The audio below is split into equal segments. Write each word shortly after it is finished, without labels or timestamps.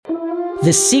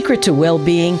The secret to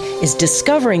well-being is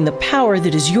discovering the power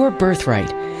that is your birthright,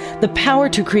 the power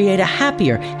to create a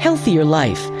happier, healthier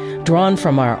life, drawn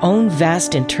from our own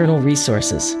vast internal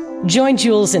resources. Join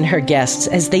Jules and her guests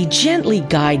as they gently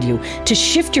guide you to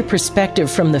shift your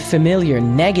perspective from the familiar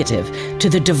negative to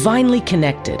the divinely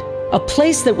connected, a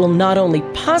place that will not only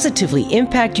positively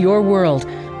impact your world,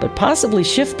 but possibly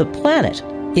shift the planet.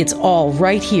 It's all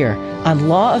right here on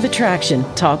Law of Attraction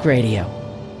Talk Radio.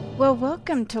 Well,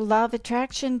 welcome to Law of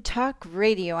Attraction Talk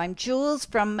Radio. I'm Jules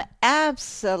from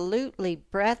absolutely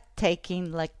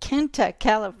breathtaking La Quinta,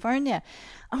 California.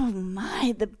 Oh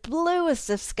my, the bluest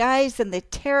of skies and the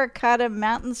terracotta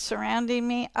mountains surrounding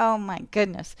me. Oh my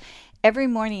goodness. Every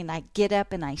morning I get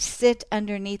up and I sit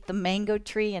underneath the mango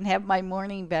tree and have my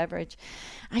morning beverage.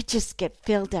 I just get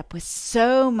filled up with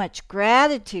so much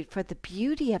gratitude for the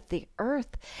beauty of the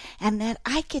earth and that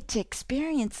I get to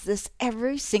experience this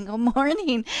every single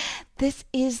morning. This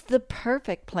is the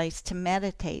perfect place to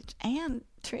meditate and,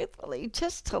 truthfully,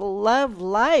 just to love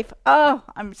life. Oh,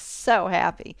 I'm so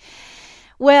happy.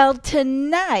 Well,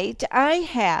 tonight I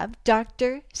have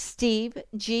Dr. Steve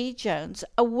G. Jones,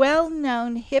 a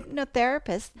well-known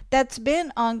hypnotherapist that's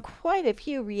been on quite a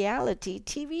few reality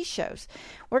TV shows.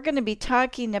 We're going to be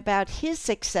talking about his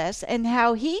success and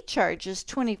how he charges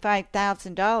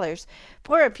 $25,000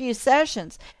 for a few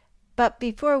sessions. But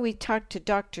before we talk to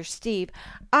Dr. Steve,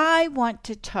 I want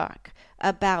to talk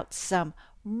about some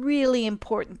really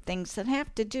important things that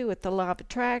have to do with the law of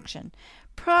attraction.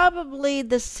 Probably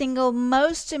the single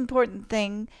most important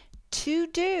thing to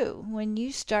do when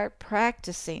you start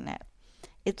practicing it.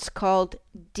 It's called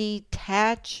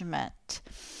detachment.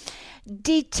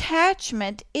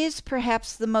 Detachment is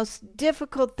perhaps the most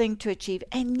difficult thing to achieve,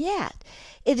 and yet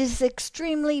it is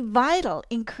extremely vital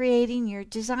in creating your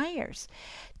desires.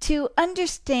 To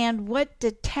understand what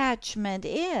detachment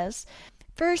is,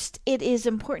 first it is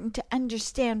important to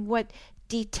understand what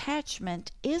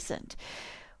detachment isn't.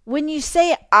 When you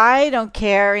say, I don't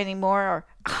care anymore, or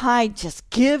I just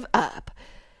give up,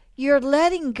 you're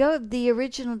letting go of the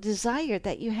original desire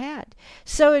that you had.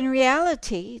 So in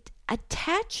reality,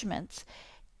 attachments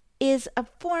is a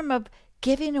form of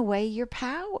giving away your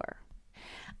power.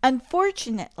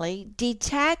 Unfortunately,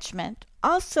 detachment,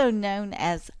 also known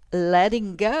as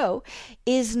letting go,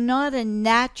 is not a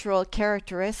natural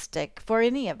characteristic for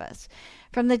any of us.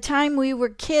 From the time we were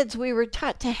kids, we were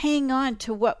taught to hang on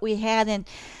to what we had and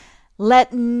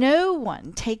let no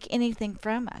one take anything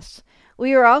from us.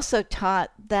 We are also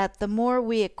taught that the more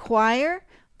we acquire,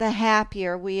 the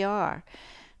happier we are.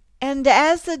 And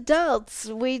as adults,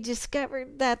 we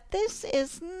discovered that this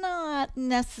is not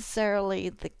necessarily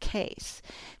the case.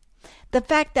 The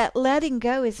fact that letting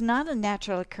go is not a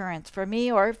natural occurrence for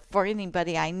me or for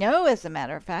anybody I know, as a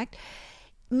matter of fact,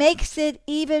 makes it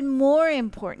even more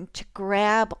important to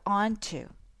grab onto.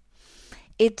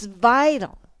 It's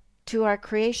vital to our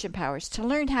creation powers to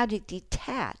learn how to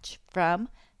detach from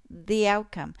the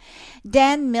outcome.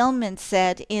 Dan Millman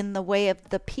said in The Way of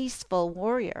the Peaceful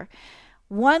Warrior,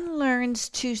 one learns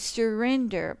to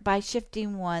surrender by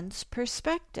shifting one's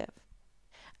perspective.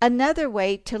 Another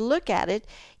way to look at it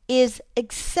is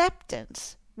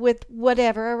acceptance with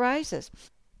whatever arises.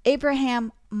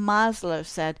 Abraham Maslow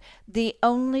said, the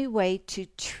only way to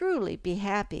truly be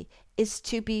happy is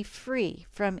to be free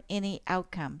from any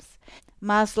outcomes.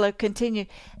 Maslow continued,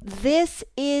 this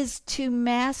is to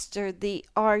master the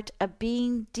art of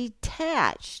being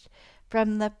detached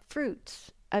from the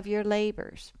fruits of your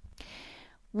labors.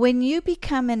 When you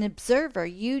become an observer,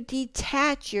 you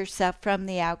detach yourself from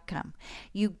the outcome.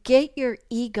 You get your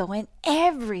ego and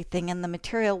everything in the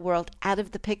material world out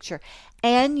of the picture,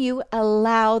 and you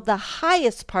allow the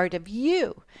highest part of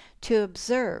you to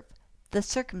observe the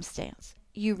circumstance.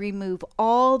 You remove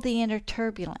all the inner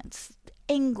turbulence,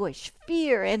 anguish,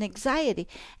 fear, and anxiety,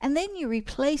 and then you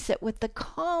replace it with the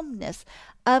calmness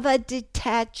of a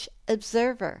detached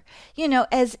observer.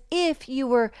 As if you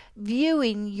were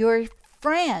viewing your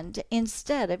friend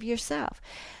instead of yourself.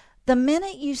 The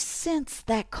minute you sense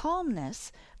that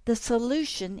calmness, the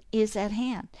solution is at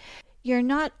hand. You're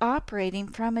not operating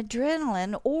from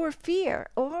adrenaline or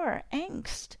fear or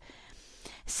angst.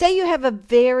 Say you have a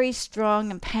very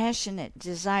strong and passionate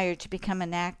desire to become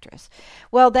an actress.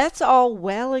 Well, that's all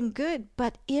well and good,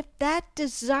 but if that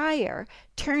desire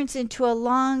turns into a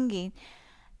longing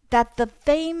that the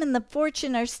fame and the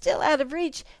fortune are still out of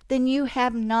reach, then you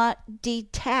have not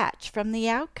detached from the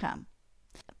outcome.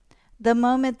 The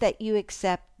moment that you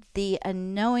accept the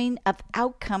unknowing of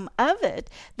outcome of it,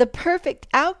 the perfect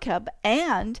outcome,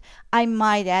 and I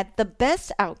might add, the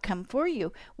best outcome for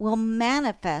you, will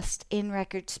manifest in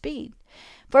record speed.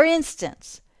 For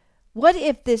instance, What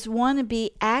if this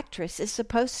wannabe actress is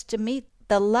supposed to meet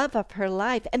the love of her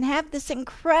life and have this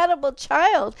incredible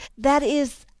child that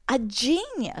is a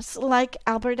genius like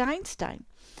Albert Einstein?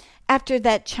 After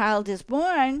that child is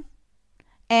born,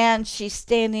 and she's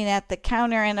standing at the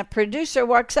counter, and a producer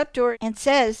walks up to her and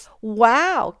says,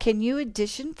 "Wow, can you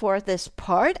audition for this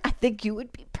part? I think you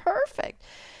would be perfect."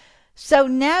 So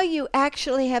now you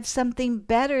actually have something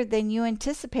better than you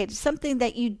anticipated, something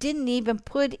that you didn't even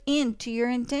put into your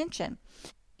intention.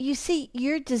 You see,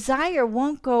 your desire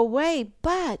won't go away,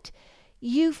 but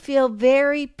you feel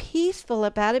very peaceful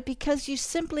about it because you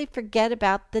simply forget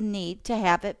about the need to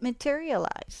have it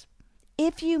materialize.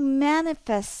 If you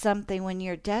manifest something when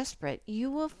you're desperate, you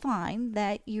will find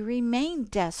that you remain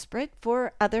desperate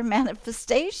for other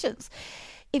manifestations.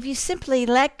 If you simply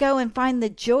let go and find the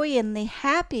joy and the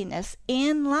happiness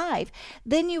in life,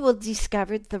 then you will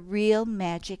discover the real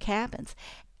magic happens.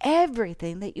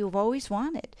 Everything that you've always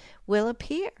wanted will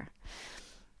appear.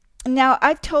 Now,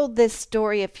 I've told this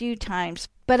story a few times,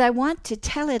 but I want to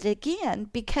tell it again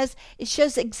because it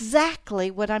shows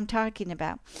exactly what I'm talking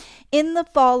about. In the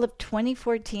fall of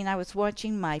 2014, I was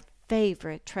watching my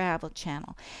favorite travel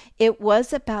channel. It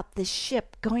was about the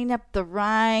ship going up the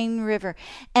Rhine River,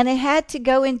 and it had to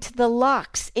go into the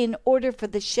locks in order for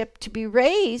the ship to be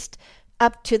raised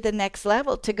up to the next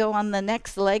level, to go on the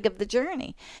next leg of the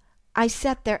journey. I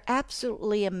sat there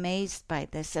absolutely amazed by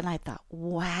this, and I thought,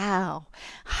 wow,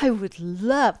 I would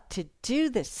love to do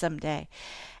this someday.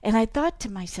 And I thought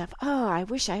to myself, oh, I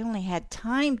wish I only had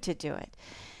time to do it.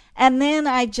 And then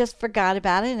I just forgot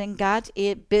about it and got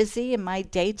it busy in my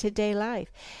day-to-day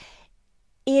life.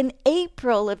 In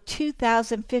April of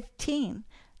 2015,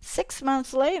 6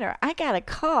 months later, I got a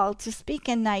call to speak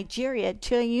in Nigeria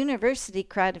to a university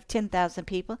crowd of 10,000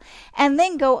 people and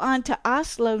then go on to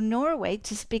Oslo, Norway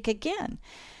to speak again.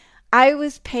 I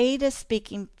was paid a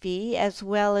speaking fee as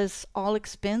well as all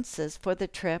expenses for the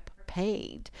trip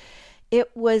paid.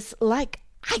 It was like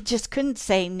I just couldn't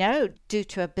say no due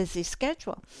to a busy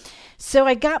schedule. So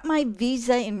I got my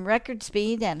visa in record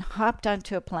speed and hopped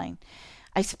onto a plane.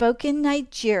 I spoke in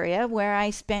Nigeria, where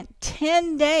I spent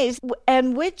 10 days,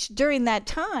 and which during that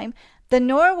time, the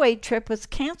Norway trip was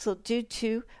canceled due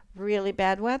to really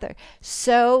bad weather.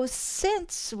 So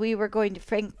since we were going to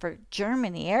Frankfurt,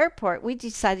 Germany airport, we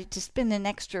decided to spend an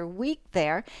extra week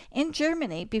there in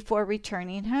Germany before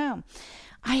returning home.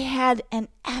 I had an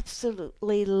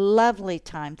absolutely lovely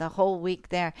time the whole week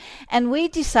there, and we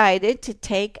decided to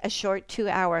take a short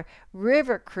 2-hour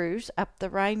river cruise up the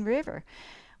Rhine River.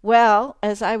 Well,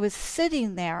 as I was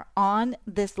sitting there on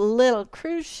this little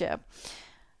cruise ship,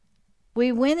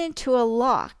 we went into a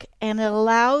lock and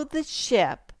allowed the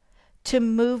ship to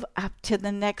move up to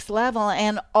the next level.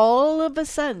 And all of a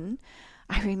sudden,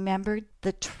 I remembered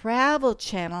the Travel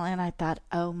Channel, and I thought,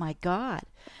 oh my God,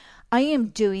 I am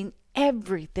doing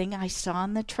everything I saw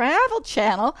on the Travel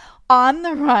Channel on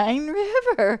the Rhine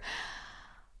River.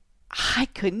 I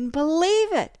couldn't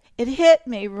believe it. It hit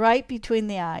me right between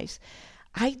the eyes.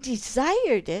 I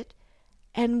desired it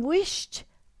and wished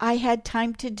I had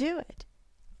time to do it.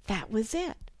 That was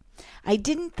it. I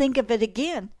didn't think of it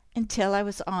again until I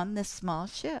was on this small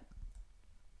ship.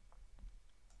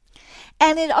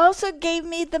 And it also gave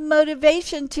me the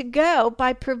motivation to go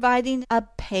by providing a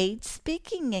paid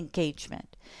speaking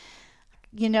engagement.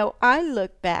 You know, I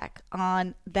look back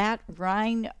on that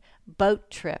Rhine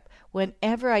boat trip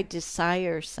whenever I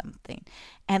desire something,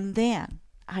 and then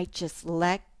I just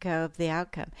let go of the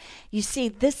outcome. You see,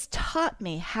 this taught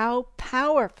me how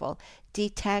powerful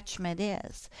detachment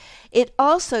is. It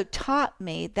also taught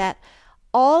me that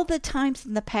all the times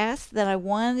in the past that I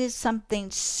wanted something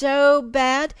so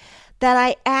bad that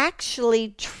I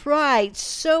actually tried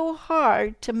so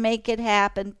hard to make it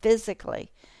happen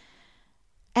physically.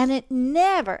 And it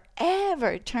never,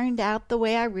 ever turned out the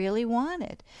way I really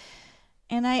wanted.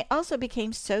 And I also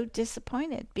became so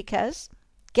disappointed because,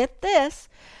 get this,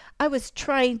 I was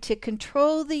trying to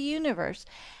control the universe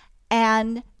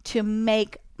and to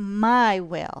make my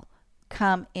will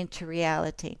come into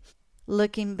reality.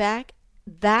 Looking back,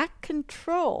 that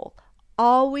control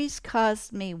always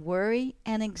caused me worry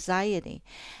and anxiety,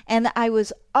 and I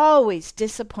was always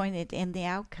disappointed in the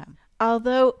outcome.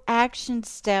 Although action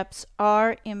steps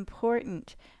are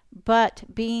important, but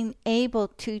being able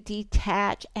to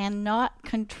detach and not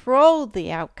control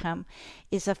the outcome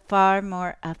is a far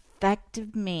more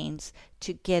effective means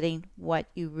to getting what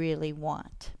you really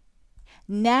want.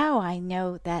 Now I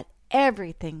know that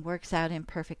everything works out in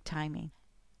perfect timing.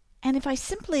 And if I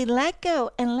simply let go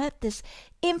and let this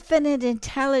infinite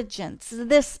intelligence,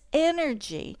 this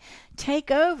energy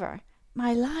take over,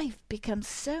 my life becomes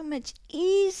so much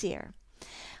easier.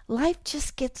 Life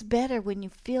just gets better when you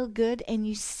feel good and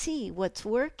you see what's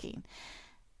working.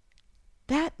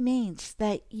 That means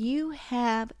that you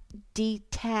have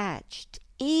detached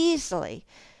easily,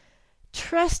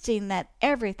 trusting that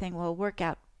everything will work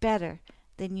out better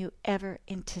than you ever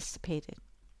anticipated.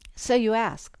 So you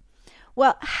ask,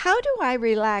 well, how do I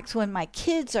relax when my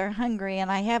kids are hungry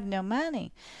and I have no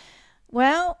money?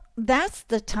 Well, that's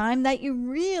the time that you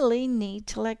really need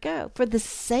to let go. For the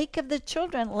sake of the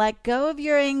children, let go of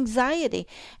your anxiety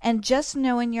and just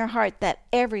know in your heart that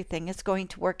everything is going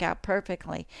to work out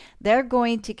perfectly. They're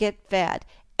going to get fed.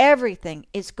 Everything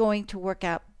is going to work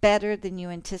out better than you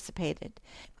anticipated.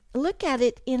 Look at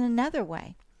it in another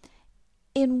way.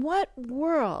 In what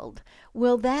world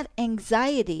will that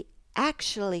anxiety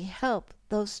actually help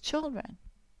those children?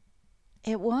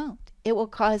 It won't. It will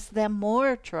cause them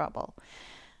more trouble.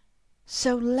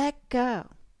 So let go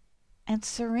and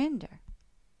surrender.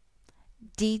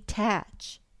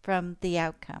 Detach from the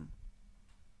outcome.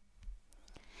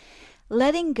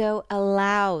 Letting go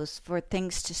allows for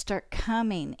things to start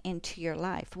coming into your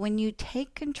life. When you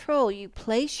take control, you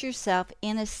place yourself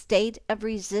in a state of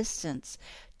resistance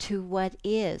to what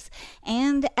is.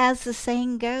 And as the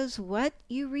saying goes, what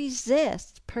you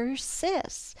resist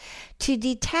persists. To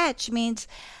detach means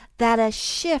that a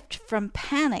shift from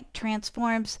panic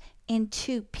transforms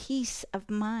into peace of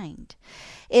mind.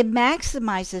 It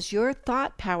maximizes your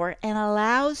thought power and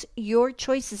allows your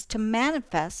choices to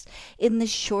manifest in the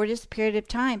shortest period of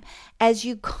time as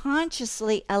you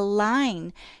consciously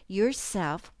align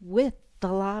yourself with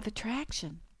the law of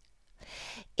attraction.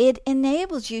 It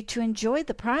enables you to enjoy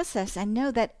the process and know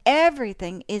that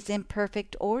everything is in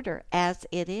perfect order as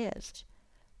it is.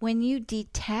 When you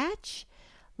detach,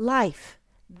 life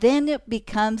then it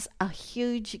becomes a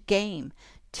huge game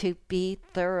to be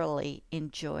thoroughly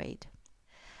enjoyed.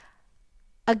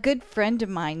 A good friend of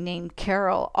mine named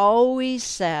Carol always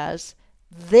says,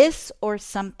 this or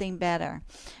something better.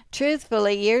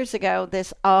 Truthfully, years ago,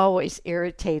 this always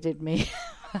irritated me.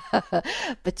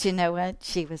 But you know what?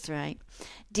 She was right.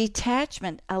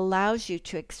 Detachment allows you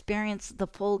to experience the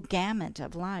full gamut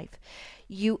of life.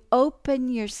 You open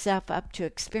yourself up to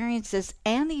experiences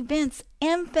and events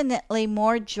infinitely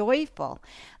more joyful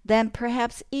than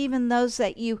perhaps even those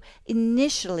that you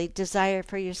initially desire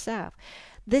for yourself.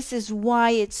 This is why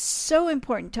it's so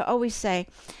important to always say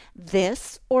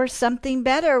this or something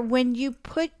better when you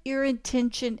put your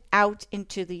intention out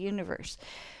into the universe.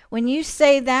 When you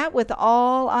say that with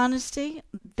all honesty,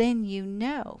 then you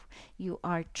know you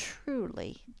are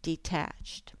truly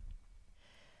detached.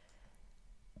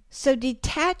 So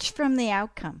detach from the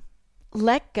outcome.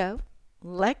 Let go.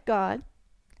 Let God.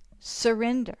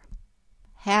 Surrender.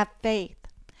 Have faith.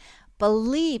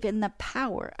 Believe in the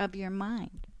power of your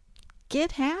mind.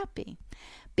 Get happy.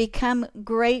 Become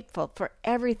grateful for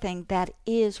everything that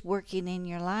is working in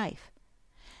your life.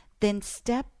 Then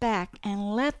step back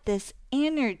and let this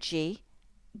energy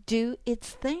do its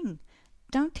thing.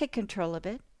 Don't take control of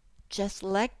it. Just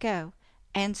let go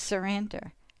and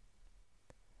surrender.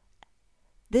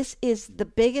 This is the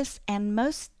biggest and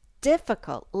most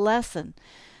difficult lesson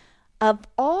of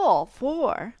all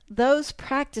for those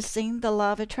practicing the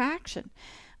law of attraction.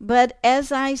 But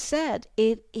as I said,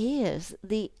 it is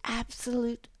the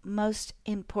absolute most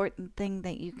important thing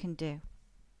that you can do.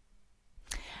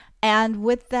 And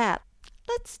with that,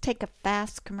 let's take a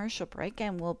fast commercial break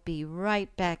and we'll be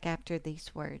right back after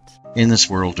these words. In this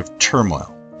world of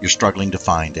turmoil, you're struggling to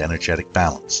find energetic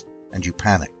balance, and you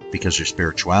panic because your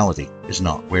spirituality is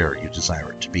not where you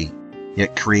desire it to be.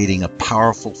 Yet creating a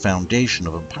powerful foundation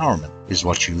of empowerment is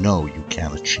what you know you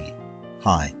can achieve.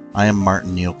 Hi, I am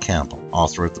Martin Neil Campbell,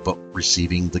 author of the book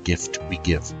Receiving the Gift We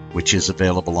Give, which is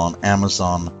available on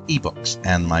Amazon ebooks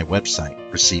and my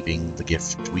website,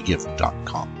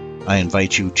 receivingthegiftwegive.com. I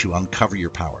invite you to uncover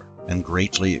your power and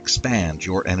greatly expand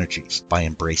your energies by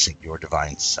embracing your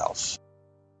divine self.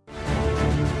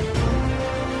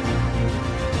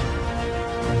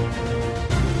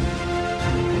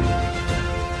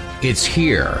 It's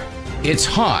here, it's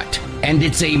hot, and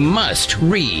it's a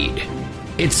must-read.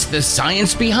 It's the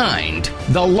science behind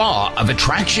The Law of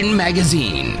Attraction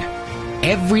magazine.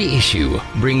 Every issue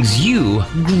brings you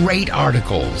great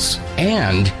articles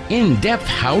and in-depth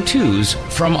how-tos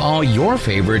from all your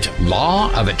favorite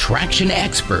Law of Attraction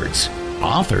experts,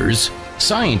 authors,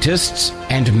 scientists,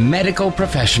 and medical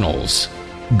professionals.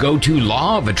 Go to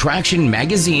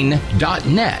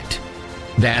lawofattractionmagazine.net.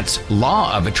 That's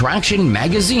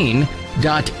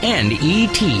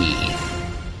lawofattractionmagazine.net.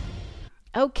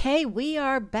 Okay, we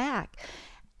are back.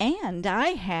 And I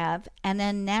have an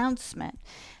announcement.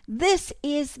 This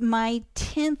is my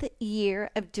 10th year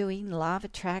of doing Law of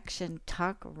Attraction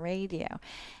Talk Radio.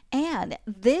 And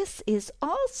this is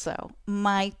also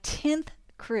my 10th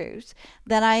cruise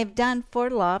that I have done for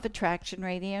Law of Attraction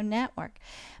Radio Network.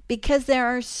 Because there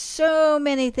are so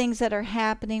many things that are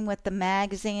happening with the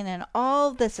magazine and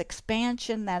all this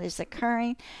expansion that is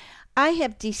occurring, I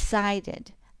have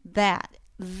decided that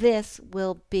this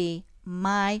will be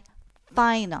my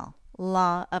final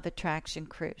Law of Attraction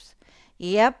cruise.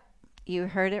 Yep, you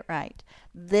heard it right.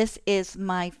 This is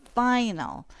my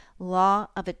final Law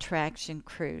of Attraction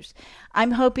cruise.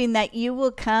 I'm hoping that you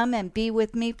will come and be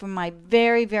with me for my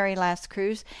very, very last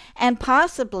cruise and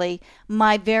possibly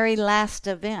my very last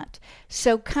event.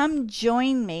 So come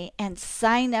join me and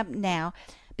sign up now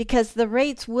because the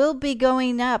rates will be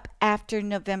going up after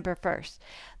November 1st.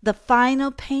 The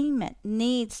final payment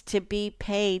needs to be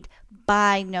paid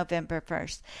by November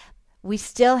 1st. We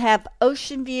still have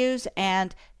ocean views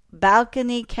and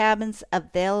balcony cabins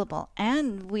available,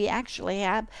 and we actually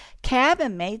have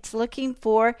cabin mates looking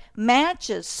for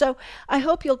matches. So I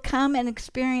hope you'll come and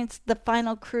experience the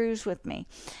final cruise with me.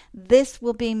 This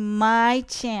will be my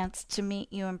chance to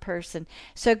meet you in person.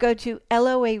 So go to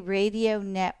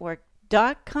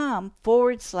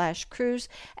loaradionetwork.com/cruise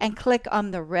and click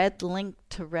on the red link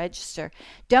to register.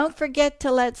 Don't forget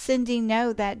to let Cindy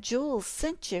know that Jules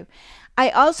sent you. I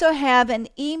also have an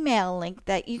email link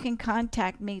that you can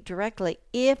contact me directly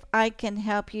if I can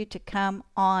help you to come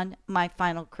on my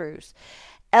final cruise.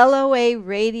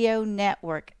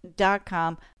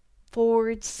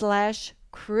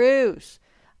 loaradionetwork.com/cruise.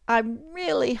 I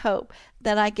really hope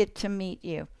that I get to meet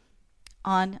you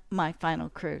on my final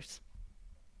cruise.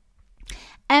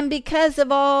 And because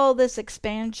of all this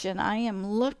expansion, I am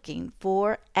looking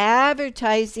for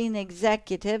advertising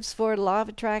executives for Law of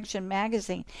Attraction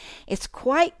magazine. It's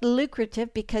quite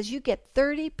lucrative because you get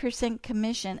 30%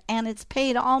 commission and it's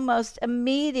paid almost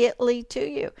immediately to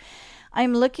you.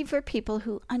 I'm looking for people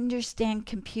who understand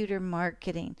computer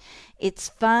marketing. It's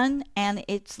fun and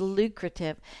it's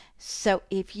lucrative. So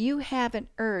if you have an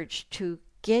urge to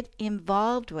get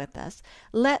involved with us,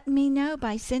 let me know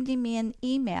by sending me an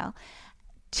email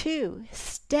to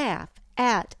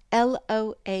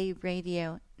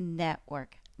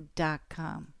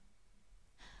staff@loaradionetwork.com.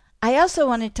 I also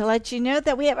wanted to let you know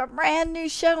that we have a brand new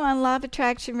show on Law of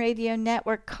Attraction Radio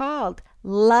Network called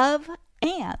Love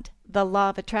and the Law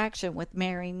of Attraction with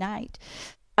Mary Knight.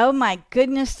 Oh my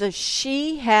goodness, does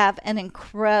she have an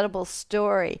incredible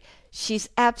story. She's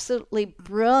absolutely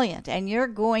brilliant, and you're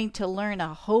going to learn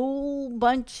a whole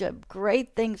bunch of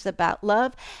great things about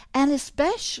love, and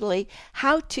especially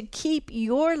how to keep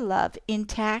your love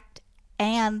intact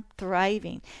and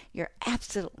thriving. You're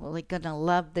absolutely going to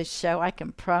love this show. I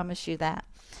can promise you that.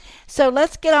 So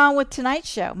let's get on with tonight's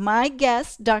show. My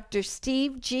guest, Dr.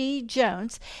 Steve G.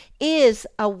 Jones, is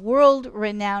a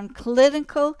world-renowned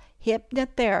clinical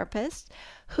hypnotherapist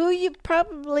who you've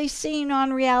probably seen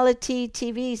on reality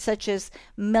TV such as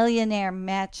Millionaire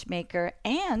Matchmaker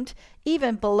and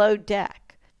even Below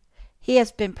Deck. He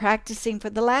has been practicing for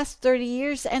the last 30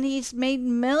 years and he's made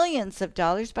millions of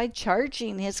dollars by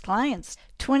charging his clients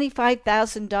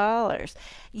 $25,000.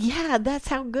 Yeah, that's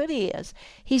how good he is.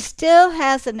 He still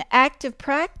has an active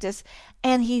practice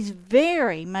and he's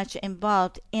very much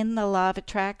involved in the Law of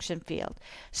Attraction field.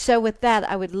 So with that,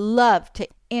 I would love to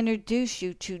introduce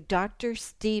you to Dr.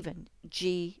 Stephen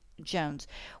G. Jones.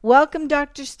 Welcome,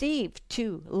 Dr. Steve,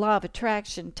 to Law of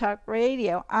Attraction Talk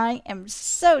Radio. I am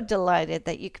so delighted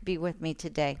that you could be with me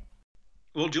today.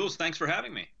 Well, Jules, thanks for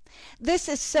having me. This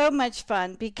is so much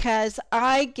fun because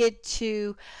I get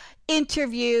to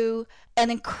interview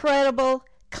an incredible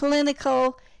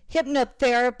clinical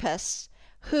hypnotherapist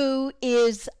who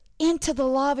is into the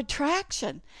Law of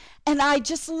Attraction. And I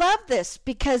just love this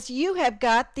because you have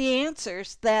got the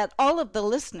answers that all of the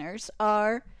listeners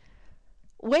are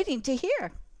waiting to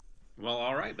hear. Well,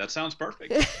 all right. That sounds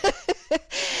perfect.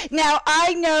 Now,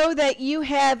 I know that you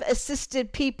have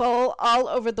assisted people all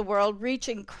over the world reach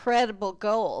incredible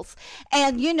goals.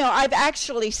 And, you know, I've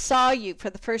actually saw you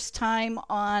for the first time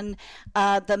on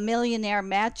the Millionaire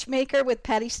Matchmaker with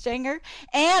Patty Stenger.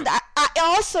 And I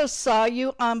also saw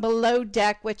you on Below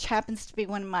Deck, which happens to be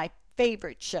one of my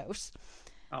favorite shows.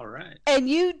 All right. And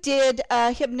you did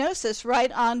hypnosis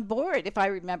right on board, if I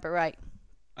remember right.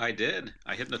 I did.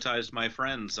 I hypnotized my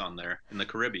friends on there in the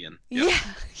Caribbean. Yep.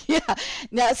 Yeah.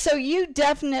 Now, so you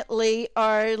definitely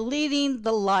are leading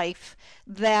the life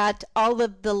that all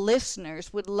of the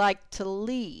listeners would like to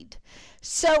lead.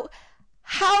 So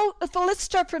let's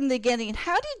start from the beginning.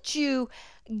 How did you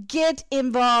get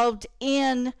involved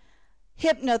in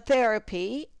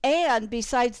hypnotherapy, and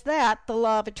besides that, the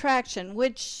law of attraction,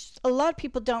 which a lot of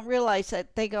people don't realize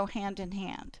that they go hand in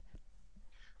hand.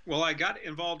 Well, I got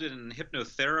involved in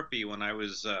hypnotherapy when I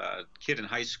was a kid in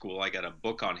high school. I got a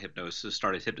book on hypnosis,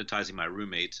 started hypnotizing my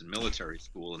roommates in military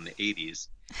school in the 80s.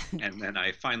 And then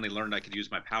I finally learned I could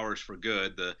use my powers for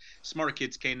good. The smart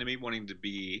kids came to me wanting to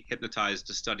be hypnotized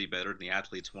to study better, and the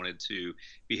athletes wanted to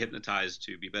be hypnotized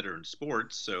to be better in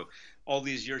sports. So all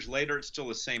these years later, it's still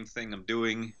the same thing I'm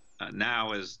doing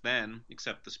now as then,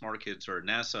 except the smart kids are at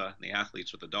NASA and the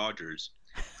athletes are the Dodgers.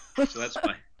 So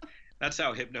that's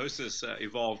how hypnosis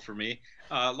evolved for me.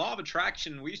 Law of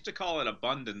attraction, we used to call it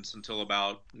abundance until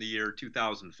about the year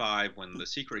 2005 when The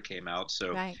Secret came out.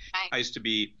 So Right. I used to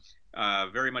be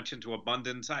very much into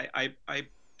abundance. I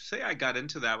say I got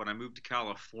into that when I moved to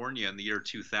California in the year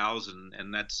 2000,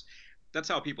 and that's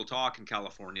how people talk in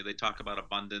California. They talk about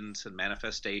abundance and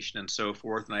manifestation and so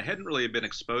forth, and I hadn't really been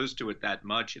exposed to it that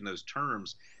much in those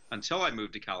terms until I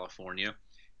moved to California.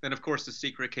 Then, of course, The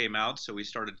Secret came out, so we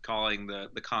started calling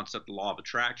the concept the law of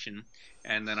attraction.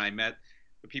 And then I met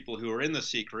the people who were in The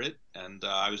Secret, and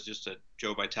I was just at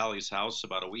Joe Vitale's house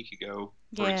about a week ago,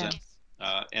 for example.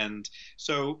 And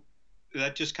so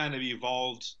that just kind of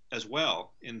evolved as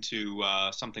well into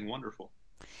something wonderful.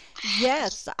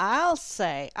 Yes, I'll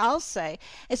say.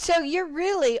 And so you're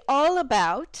really all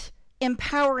about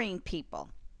empowering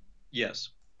people. Yes.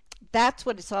 That's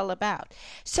what it's all about.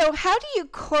 So how do you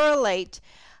correlate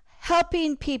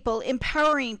helping people,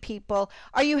 empowering people?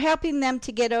 Are you helping them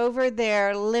to get over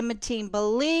their limiting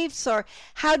beliefs, or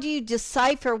how do you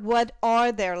decipher what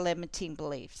are their limiting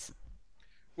beliefs?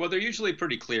 Well, they're usually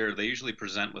pretty clear. They usually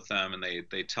present with them, and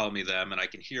they tell me them, and I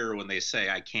can hear when they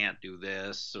say, I can't do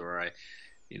this, or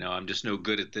I'm just no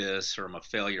good at this, or I'm a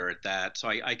failure at that. So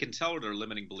I can tell what their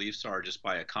limiting beliefs are just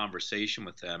by a conversation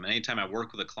with them. And anytime I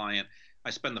work with a client, I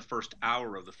spend the first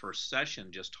hour of the first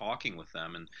session just talking with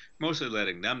them and mostly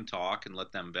letting them talk and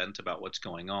let them vent about what's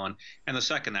going on. And the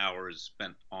second hour is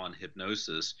spent on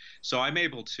hypnosis. So I'm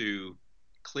able to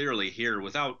clearly hear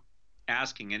without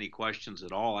asking any questions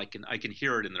at all. I can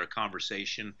hear it in their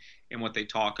conversation, in what they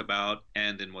talk about,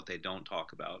 and in what they don't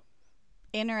talk about.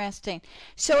 Interesting.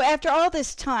 So after all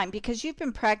this time, because you've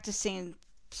been practicing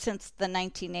since the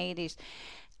 1980s,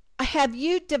 have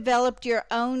you developed your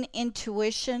own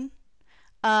intuition?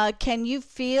 Can you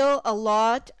feel a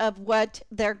lot of what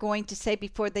they're going to say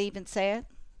before they even say it?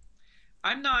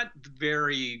 I'm not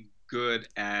very good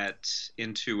at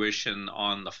intuition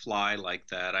on the fly like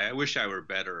that. I wish I were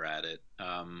better at it.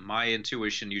 My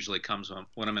intuition usually comes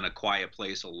when I'm in a quiet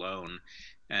place alone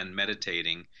and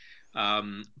meditating.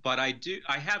 But I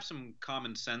have some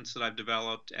common sense that I've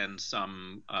developed and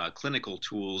some clinical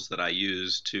tools that I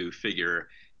use to figure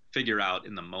out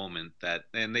in the moment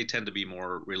and they tend to be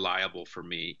more reliable for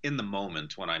me in the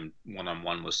moment when I'm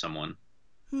one-on-one with someone.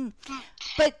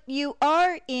 But you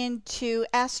are into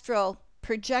astral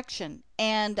projection,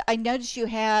 and I notice you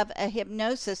have a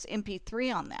hypnosis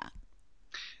MP3 on that.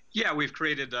 Yeah, we've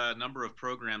created a number of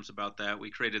programs about that. We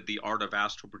created the Art of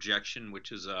Astral Projection,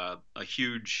 which is a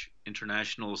huge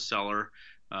international seller.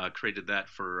 Created that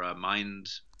for Mind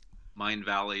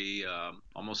Valley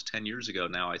almost 10 years ago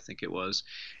now, I think it was.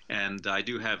 And I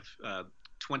do have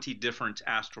 20 different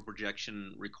astral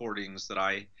projection recordings that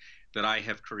I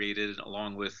have created,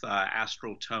 along with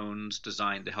astral tones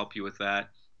designed to help you with that.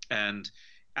 And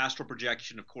astral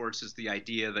projection, of course, is the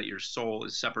idea that your soul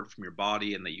is separate from your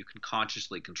body and that you can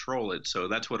consciously control it. So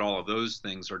that's what all of those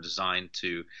things are designed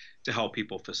to help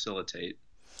people facilitate.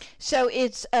 So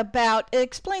it's about,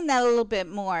 explain that a little bit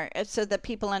more so that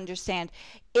people understand.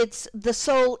 It's the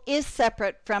soul is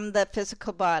separate from the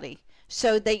physical body,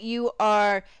 so that you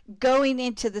are going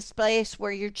into the space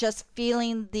where you're just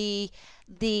feeling the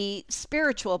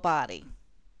spiritual body.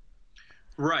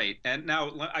 Right. And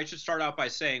now I should start out by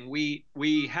saying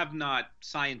we have not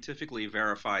scientifically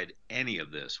verified any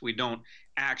of this. We don't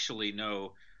actually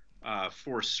know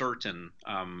for certain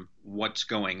what's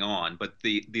going on. But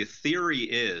the theory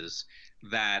is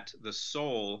that the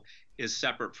soul is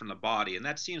separate from the body. And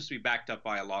that seems to be backed up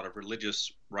by a lot of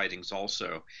religious writings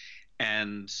also.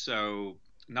 And so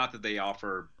not that they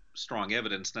offer strong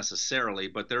evidence necessarily,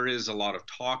 but there is a lot of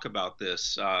talk about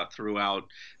this throughout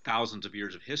thousands of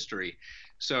years of history.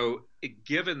 So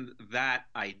given that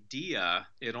idea,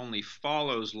 it only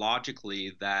follows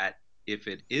logically that if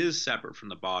it is separate from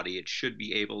the body, it should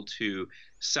be able to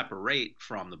separate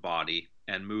from the body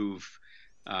and move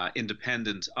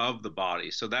independent of the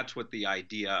body. So that's what the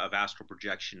idea of astral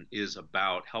projection is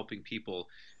about, helping people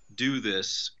do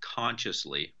this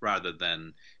consciously rather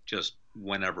than just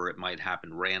whenever it might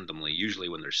happen randomly, usually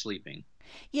when they're sleeping.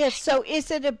 Yes. So is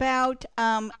it about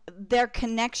their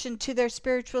connection to their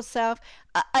spiritual self,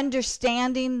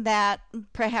 understanding that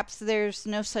perhaps there's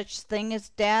no such thing as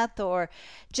death, or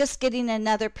just getting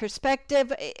another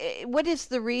perspective? What is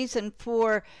the reason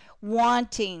for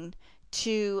wanting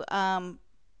to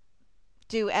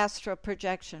do astral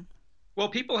projection? Well,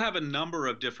 people have a number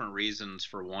of different reasons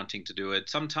for wanting to do it.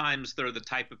 Sometimes they're the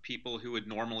type of people who would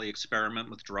normally experiment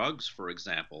with drugs, for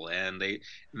example, and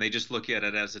they just look at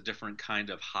it as a different kind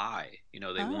of high. They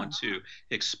Oh. want to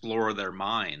explore their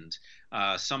mind.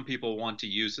 Some people want to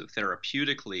use it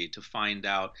therapeutically to find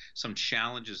out some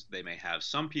challenges they may have.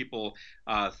 Some people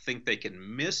think they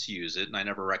can misuse it, and I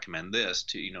never recommend this,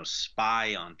 to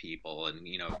spy on people and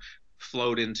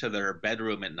float into their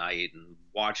bedroom at night and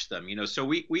watch them. So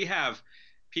we have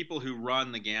people who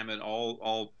run the gamut,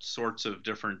 all sorts of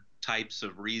different types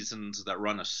of reasons that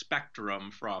run a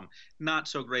spectrum from not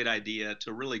so great idea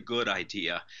to really good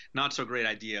idea. Not so great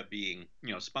idea being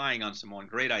spying on someone,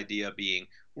 great idea being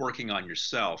working on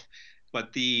yourself.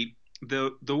 But the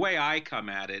way I come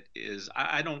at it is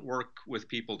I don't work with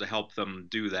people to help them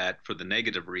do that for the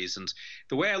negative reasons.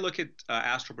 The way I look at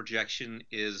astral projection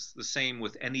is the same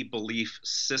with any belief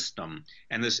system.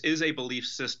 And this is a belief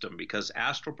system because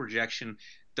astral projection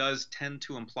does tend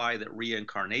to imply that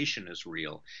reincarnation is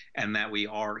real and that we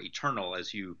are eternal,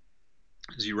 as you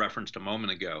referenced a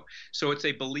moment ago. So it's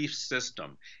a belief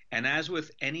system. And as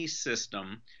with any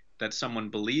system that someone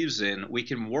believes in, we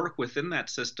can work within that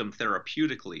system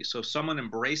therapeutically. So if someone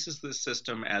embraces this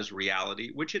system as reality,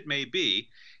 which it may be,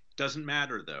 doesn't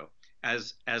matter though.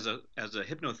 As a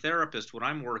hypnotherapist,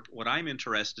 what I'm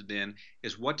interested in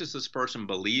is what does this person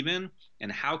believe in,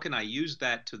 and how can I use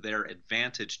that to their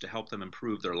advantage to help them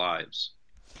improve their lives.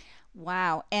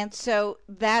 Wow. And so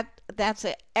that's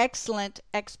an excellent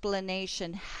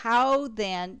explanation. How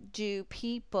then do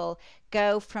people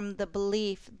go from the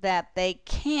belief that they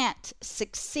can't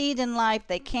succeed in life,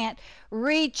 they can't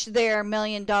reach their $1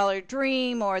 million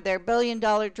dream or their $1 billion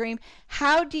dream?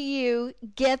 How do you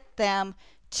get them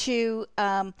to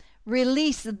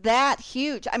release that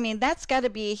huge? I mean, that's got to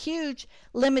be a huge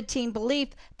limiting belief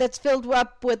that's filled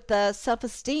up with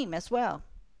self-esteem as well.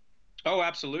 Oh,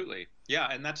 absolutely. Yeah,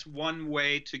 and that's one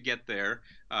way to get there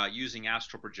using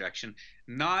astral projection.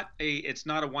 It's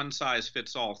not a one size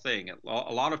fits all thing.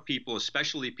 A lot of people,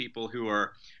 especially people who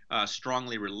are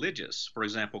strongly religious, for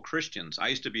example, Christians. I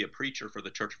used to be a preacher for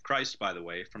the Church of Christ, by the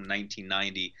way, from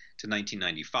 1990 to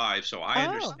 1995. So I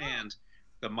Oh. understand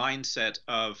the mindset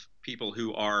of people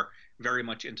who are very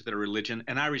much into their religion,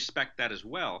 and I respect that as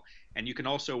well. And you can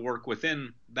also work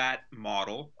within that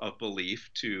model of belief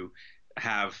to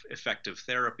have effective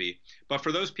therapy. But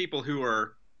for those people who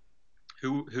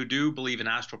do believe in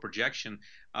astral projection,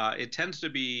 it tends to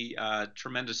be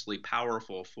tremendously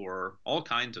powerful for all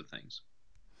kinds of things,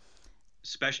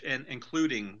 especially and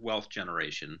including wealth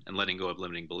generation and letting go of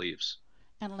limiting beliefs.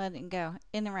 And letting go.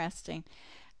 Interesting.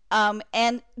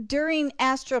 And during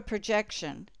astral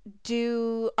projection,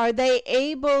 are they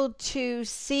able to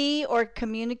see or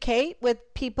communicate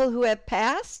with people who have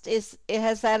passed?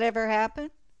 Has that ever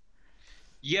happened?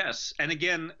 Yes, and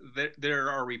again,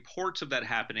 there are reports of that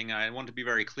happening. I want to be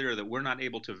very clear that we're not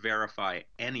able to verify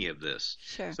any of this.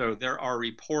 Sure. So there are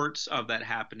reports of that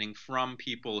happening from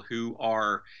people who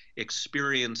are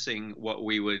experiencing what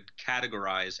we would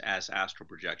categorize as astral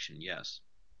projection. Yes.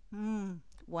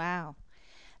 Wow.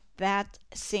 That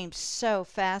seems so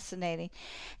fascinating.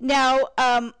 Now,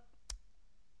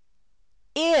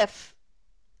 if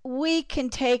we can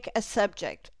take a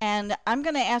subject, and I'm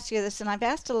going to ask you this, and I've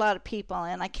asked a lot of people,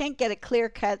 and I can't get a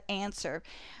clear-cut answer,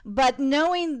 but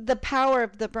knowing the power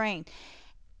of the brain,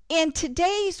 in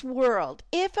today's world,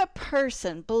 if a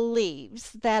person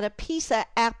believes that a piece of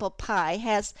apple pie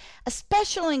has a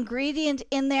special ingredient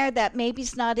in there that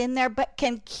maybe's not in there but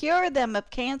can cure them of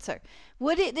cancer,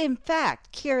 would it in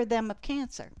fact cure them of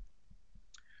cancer?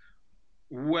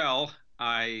 Well,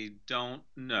 I don't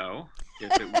know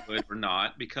if it would or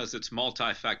not because it's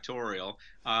multifactorial.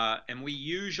 And we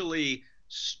usually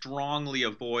strongly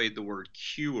avoid the word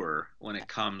cure when it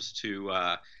comes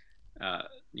to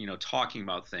talking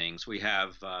about things. We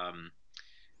have I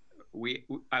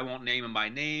won't name him by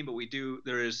name, but we do.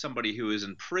 There is somebody who is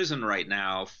in prison right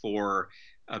now for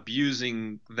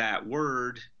abusing that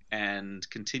word and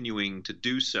continuing to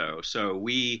do so. So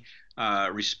we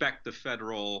respect the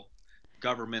federal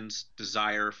government's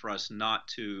desire for us not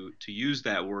to use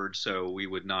that word, so we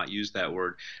would not use that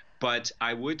word. But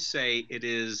I would say it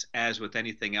is, as with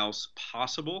anything else,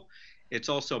 possible. It's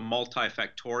also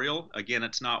multifactorial. Again,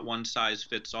 it's not one size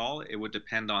fits all. It would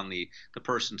depend on the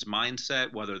person's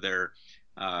mindset, whether they're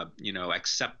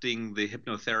accepting the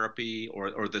hypnotherapy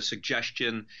or the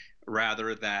suggestion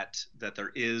rather that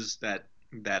there is that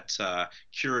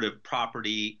curative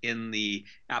property in the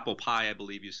apple pie, I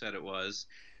believe you said it was.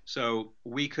 So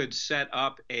we could set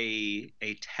up a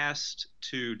test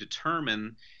to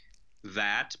determine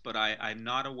that, but I'm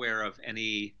not aware of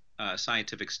any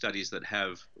scientific studies that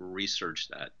have researched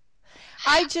that.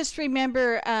 I just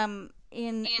remember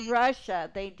in Russia,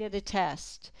 they did a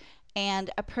test, and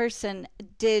a person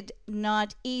did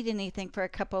not eat anything for a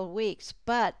couple of weeks,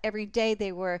 but every day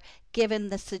they were given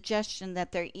the suggestion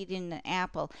that they're eating an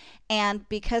apple. And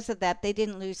because of that, they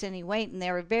didn't lose any weight, and they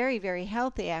were very, very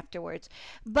healthy afterwards.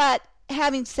 But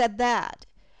having said that,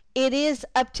 it is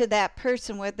up to that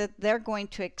person whether they're going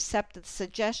to accept the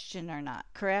suggestion or not,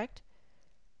 correct?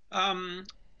 Um,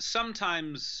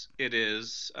 Sometimes it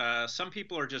is. Some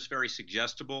people are just very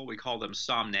suggestible. We call them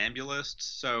somnambulists.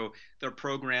 So they're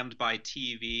programmed by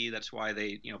TV. That's why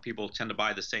people tend to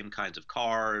buy the same kinds of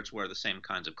cars, wear the same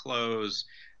kinds of clothes,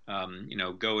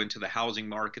 go into the housing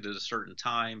market at a certain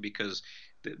time because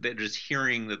they're just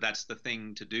hearing that that's the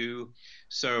thing to do.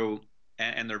 So,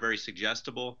 and they're very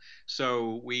suggestible.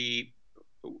 So we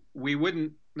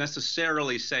wouldn't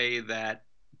necessarily say that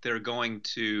they're going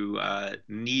to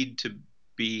need to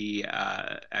be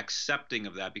accepting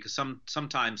of that because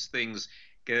sometimes things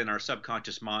get in our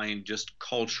subconscious mind just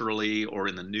culturally or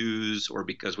in the news or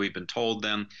because we've been told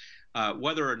them,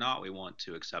 whether or not we want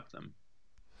to accept them.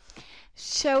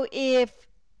 So if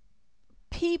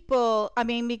people, I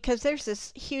mean, because there's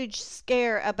this huge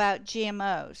scare about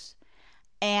GMOs,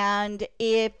 and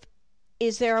if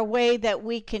is there a way that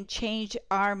we can change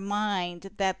our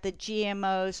mind that the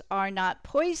GMOs are not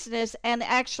poisonous and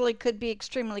actually could be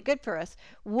extremely good for us?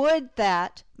 Would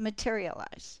that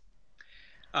materialize?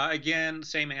 Again,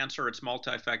 same answer. It's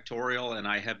multifactorial, and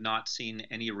I have not seen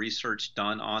any research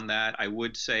done on that. I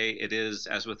would say it is,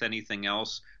 as with anything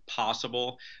else,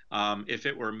 possible. If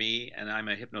it were me, and I'm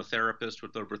a hypnotherapist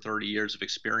with over 30 years of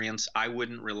experience, I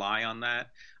wouldn't rely on that.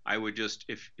 I would just,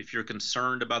 if you're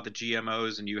concerned about the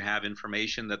GMOs and you have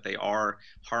information that they are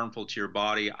harmful to your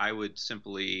body, I would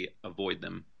simply avoid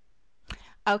them.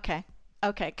 Okay.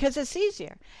 Okay, because it's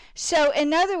easier. So,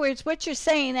 in other words, what you're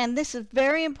saying, and this is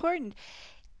very important,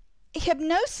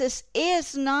 hypnosis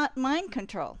is not mind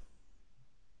control.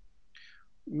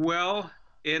 Well,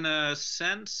 in a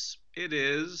sense, it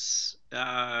is.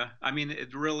 I mean,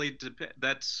 it really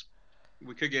that's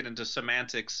we could get into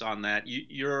semantics on that.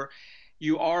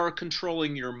 You are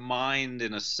controlling your mind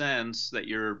in a sense that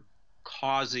you're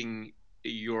causing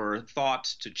your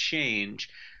thoughts to change.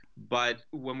 But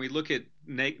when we look at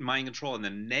mind control on the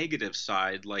negative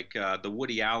side, like the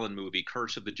Woody Allen movie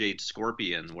Curse of the Jade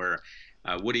Scorpion, where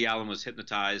Woody Allen was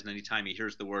hypnotized, and anytime he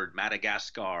hears the word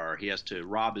Madagascar, he has to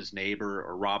rob his neighbor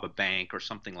or rob a bank or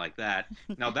something like that.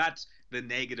 Now, that's the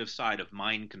negative side of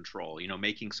mind control,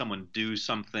 making someone do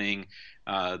something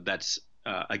that's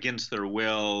against their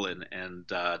will and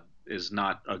is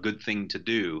not a good thing to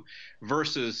do,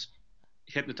 versus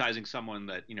hypnotizing someone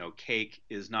that cake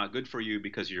is not good for you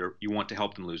because you want to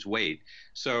help them lose weight.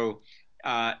 So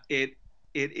it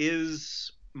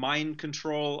is mind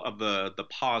control of the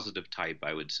positive type,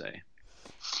 I would say.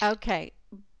 Okay,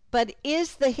 but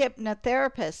is the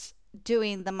hypnotherapist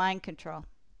doing the mind control?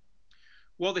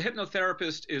 Well, the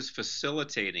hypnotherapist is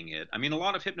facilitating it. I mean, a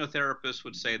lot of hypnotherapists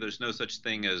would say there's no such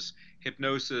thing as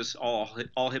hypnosis. All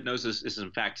hypnosis is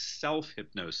in fact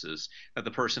self-hypnosis that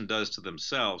the person does to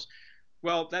themselves.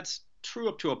 Well, that's true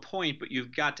up to a point, but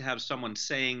you've got to have someone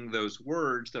saying those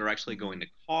words that are actually going to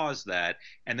cause that,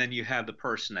 and then you have the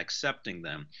person accepting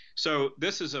them. So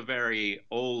this is a very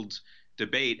old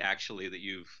debate, actually, that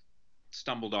you've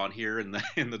stumbled on here in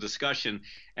the discussion,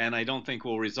 and I don't think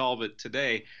we'll resolve it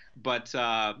today. But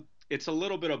it's a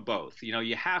little bit of both.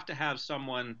 You have to have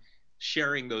someone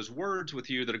sharing those words with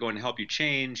you that are going to help you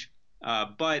change,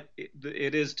 but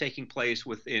it is taking place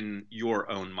within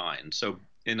your own mind. So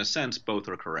in a sense, both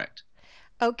are correct.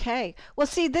 Okay. Well,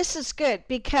 see, this is good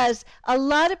because a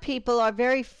lot of people are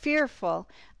very fearful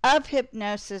of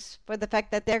hypnosis for the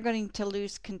fact that they're going to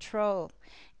lose control.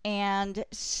 And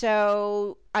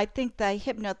so I think the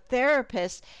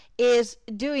hypnotherapist is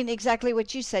doing exactly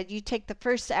what you said. You take the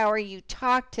first hour, you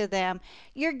talk to them,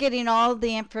 you're getting all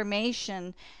the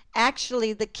information,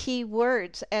 actually the key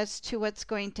words as to what's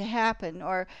going to happen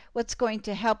or what's going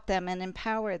to help them and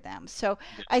empower them. So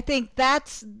I think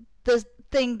that's the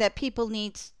thing that people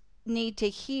need to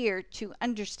hear to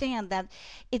understand that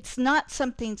it's not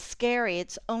something scary,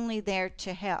 it's only there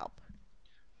to help.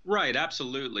 Right,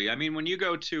 absolutely. I mean, when you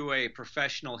go to a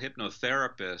professional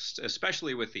hypnotherapist,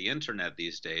 especially with the internet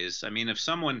these days, I mean, if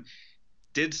someone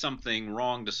did something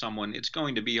wrong to someone, it's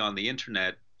going to be on the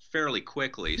internet fairly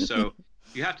quickly. So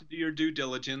you have to do your due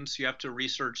diligence. You have to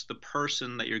research the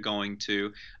person that you're going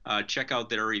to, check out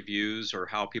their reviews or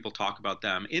how people talk about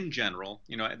them in general.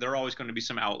 You know, there are always going to be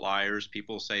some outliers.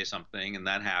 People say something and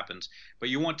that happens. But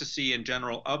you want to see in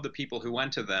general of the people who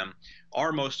went to them,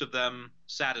 are most of them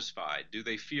satisfied? Do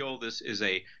they feel this is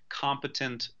a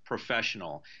competent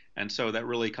professional? And so that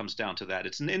really comes down to that.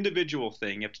 It's an individual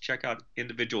thing. You have to check out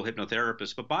individual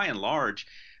hypnotherapists, but by and large,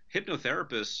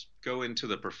 hypnotherapists go into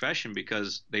the profession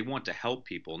because they want to help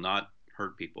people, not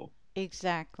hurt people.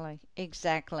 Exactly,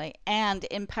 exactly. And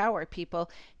empower people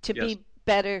to Yes, be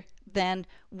better than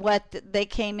what they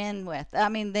came in with. I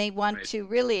mean, they want right. to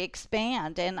really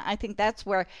expand. And I think that's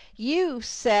where you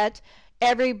set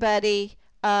everybody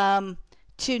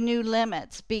to new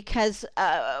limits. Because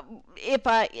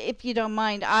if you don't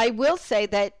mind, I will say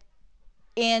that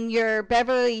in your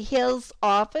Beverly Hills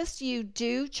office, you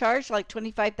do charge like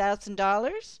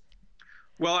 $25,000.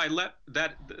 Well, I left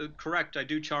that correct. I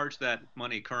do charge that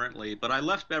money currently, but I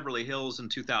left Beverly Hills in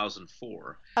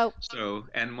 2004. Oh, So,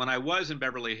 and when I was in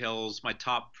Beverly Hills, my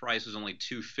top price was only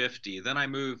 250. Then I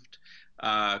moved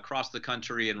across the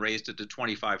country and raised it to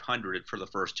 2,500 for the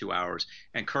first 2 hours,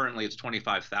 and currently it's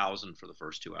 25,000 for the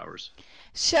first 2 hours.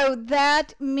 so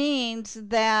that means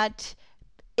that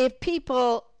if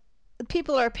people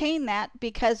are paying that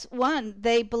because one,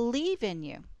 they believe in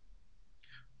you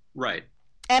Right.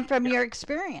 and from your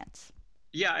experience.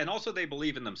 Yeah, and also they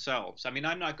believe in themselves. I mean,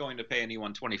 I'm not going to pay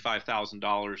anyone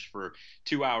 $25,000 for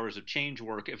 2 hours of change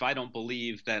work if I don't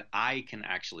believe that I can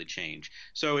actually change.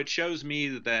 So it shows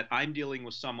me that I'm dealing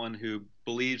with someone who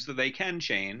believes that they can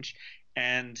change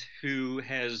and who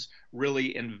has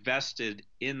really invested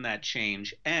in that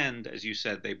change. And as you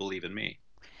said, they believe in me.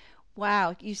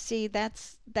 Wow, you see,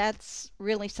 that's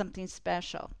really something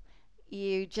special.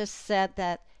 You just said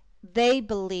that they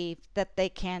believe that they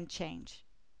can change.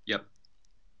 Yep.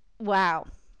 Wow,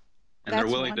 And they're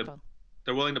that's willing to wonderful.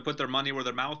 put their money where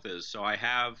their mouth is. So I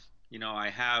have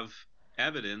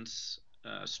evidence,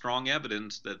 strong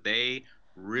evidence that they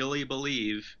really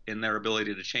believe in their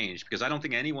ability to change. Because I don't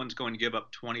think anyone's going to give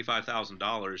up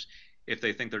 $25,000 if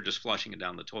they think they're just flushing it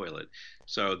down the toilet.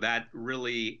 So that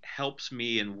really helps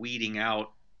me in weeding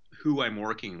out who I'm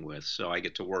working with. So I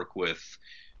get to work with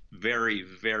very,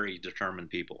 very determined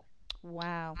people.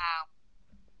 Wow,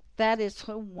 that is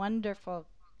so wonderful.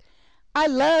 I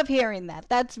love hearing that.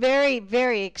 That's very,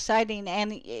 very exciting,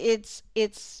 and it's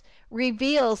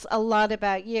reveals a lot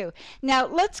about you. Now,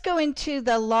 let's go into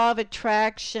the law of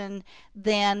attraction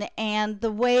then and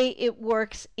the way it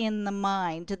works in the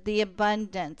mind, the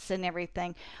abundance and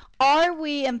everything. Are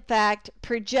we in fact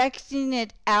projecting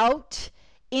it out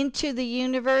into the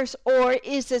universe, or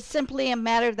is it simply a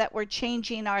matter that we're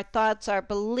changing our thoughts, our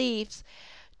beliefs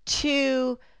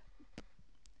to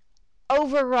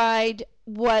override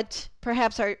what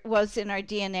perhaps was in our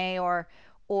DNA,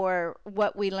 or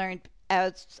what we learned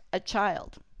as a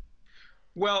child?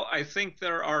 Well, I think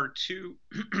there are two,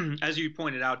 as you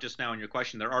pointed out just now in your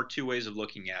question, there are two ways of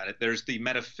looking at it. There's the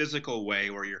metaphysical way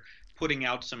where you're putting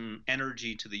out some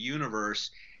energy to the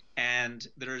universe, and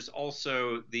there's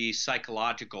also the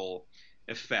psychological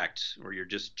effect where you're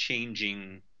just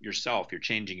changing yourself, you're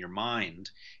changing your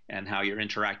mind and how you're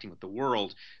interacting with the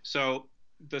world. So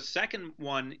the second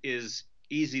one is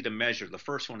easy to measure. The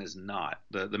first one is not,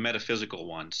 the metaphysical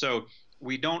one. So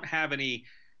we don't have any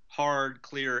hard,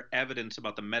 clear evidence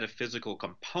about the metaphysical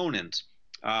component.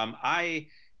 I,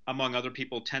 among other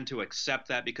people, tend to accept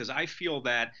that because I feel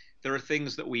that there are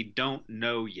things that we don't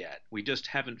know yet. We just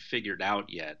haven't figured out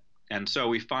yet. And so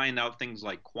we find out things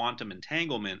like quantum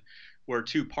entanglement, where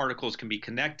two particles can be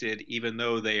connected even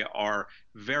though they are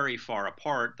very far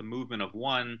apart. The movement of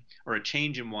one or a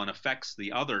change in one affects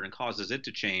the other and causes it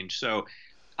to change. So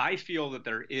I feel that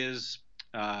there is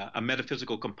a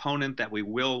metaphysical component that we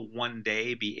will one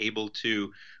day be able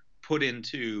to put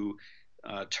into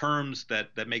terms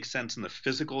that make sense in the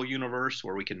physical universe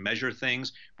where we can measure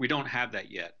things. We don't have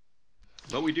that yet.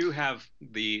 But we do have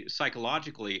the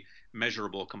psychologically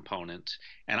measurable component,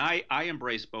 and I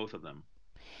embrace both of them.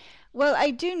 Well,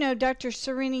 I do know Dr.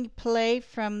 Serini Play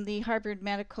from the Harvard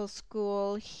Medical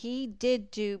School. He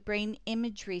did do brain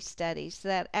imagery studies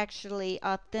that actually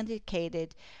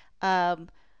authenticated um,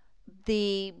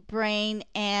 the brain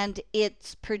and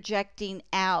its projecting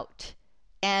out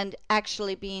and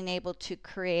actually being able to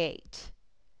create.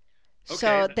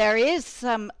 So Okay. there is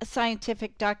some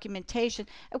scientific documentation.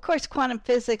 Of course, quantum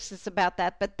physics is about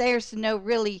that, but there's no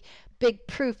really big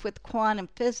proof with quantum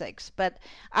physics. But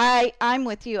I'm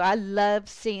with you. I love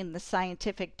seeing the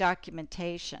scientific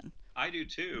documentation. I do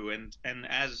too, and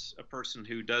as a person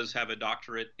who does have a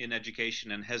doctorate in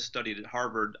education and has studied at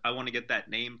Harvard, I want to get that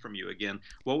name from you again.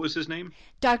 What was his name?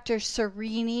 Dr.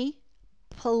 Serini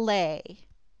Pillay,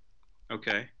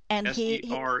 Okay. and Sreney.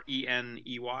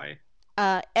 SiriniPillay.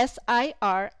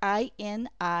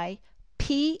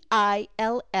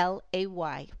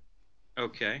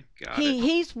 Okay, got it.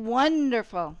 He's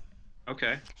wonderful.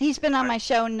 Okay. He's been on I my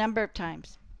show a number of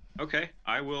times. okay,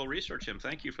 I will research him.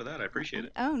 Thank you for that. I appreciate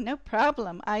it. Oh, no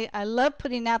problem. I love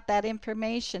putting out that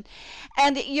information.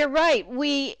 And you're right.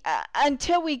 We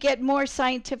until we get more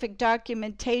scientific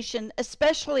documentation,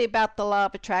 especially about the law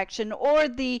of attraction or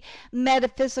the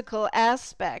metaphysical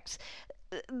aspects,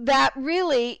 that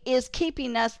really is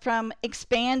keeping us from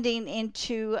expanding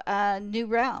into a new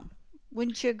realm.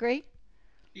 Wouldn't you agree?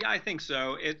 Yeah, I think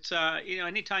so. It's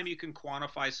anytime you can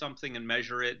quantify something and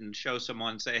measure it and show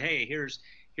someone, say, hey, here's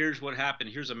what happened,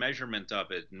 here's a measurement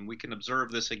of it, and we can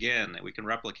observe this again, and we can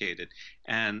replicate it.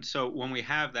 And so when we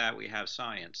have that, we have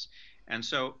science. And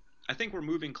so I think we're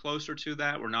moving closer to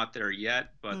that. We're not there yet,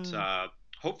 but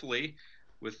hopefully,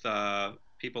 with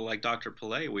people like Dr.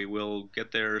 Pillay, we will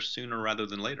get there sooner rather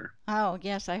than later. Oh,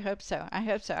 yes, I hope so. I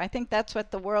hope so. I think that's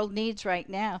what the world needs right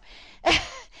now.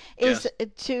 Is Yes.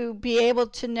 to be able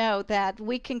to know that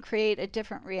we can create a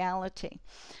different reality.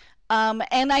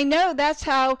 And I know that's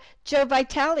how Joe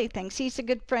Vitale thinks. He's a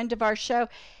good friend of our show.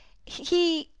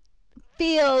 He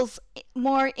feels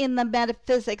more in the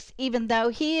metaphysics, even though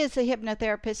he is a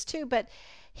hypnotherapist too, but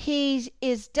he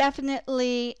is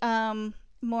definitely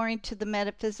more into the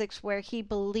metaphysics where he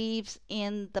believes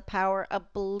in the power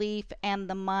of belief and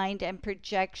the mind and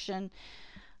projection.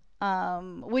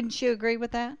 Wouldn't you agree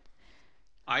with that?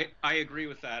 I agree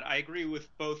with that. I agree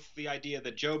with both the idea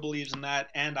that Joe believes in that,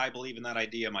 and I believe in that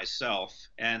idea myself.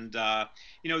 And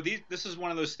this is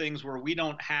one of those things where we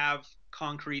don't have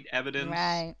concrete evidence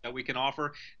Right. that we can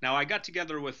offer. Now, I got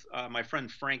together with my friend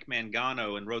Frank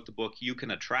Mangano and wrote the book "You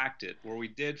Can Attract It," where we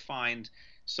did find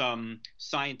some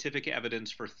scientific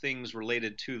evidence for things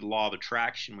related to the law of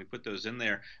attraction. We put those in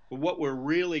there. But what we're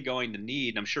really going to need,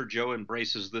 and I'm sure Joe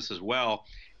embraces this as well,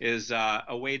 is a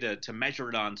way to measure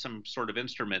it on some sort of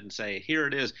instrument and say, here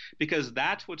it is, because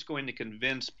that's what's going to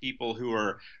convince people who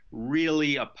are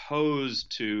really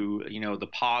opposed to, the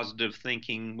positive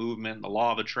thinking movement, the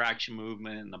law of attraction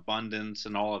movement, and abundance,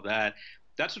 and all of that.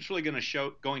 That's what's really going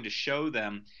to show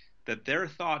them that their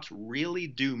thoughts really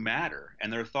do matter,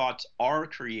 and their thoughts are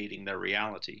creating their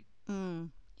reality.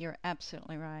 You're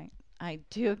absolutely right. I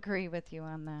do agree with you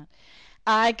on that.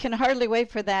 I can hardly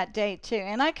wait for that day too.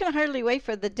 And I can hardly wait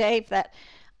for the day that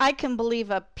I can believe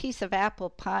a piece of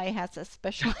apple pie has a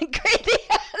special ingredient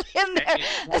in there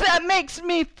that makes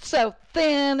me so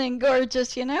thin and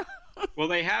gorgeous. Well,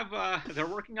 they're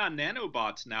working on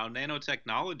nanobots now,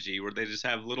 nanotechnology, where they just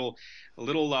have little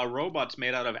robots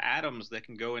made out of atoms that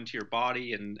can go into your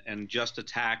body and just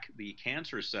attack the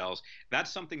cancer cells.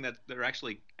 That's something that they're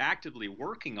actually actively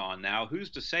working on now.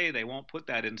 Who's to say they won't put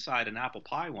that inside an apple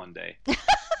pie one day?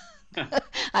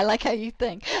 I like how you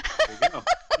think. There you go.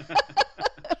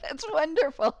 That's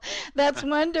wonderful. That's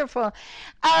wonderful.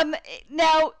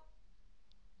 Now,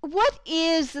 what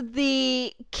is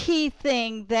the key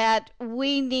thing that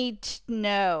we need to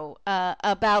know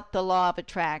about the law of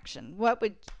attraction? What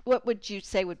would you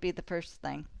say would be the first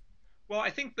thing? Well,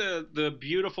 I think the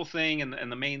beautiful thing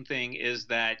and the main thing is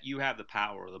that you have the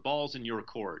power. The ball's in your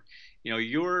court.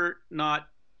 You're not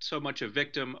so much a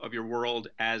victim of your world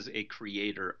as a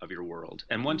creator of your world.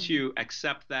 And once you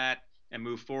accept that and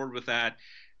move forward with that,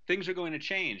 things are going to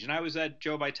change. And I was at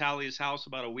Joe Vitale's house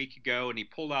about a week ago, and he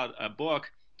pulled out a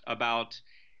book about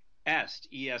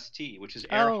EST, which is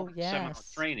Oh, Earhart Seminar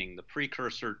yes. Training, the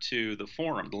precursor to the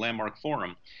forum, the Landmark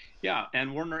Forum. Yeah,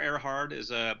 and Werner Erhard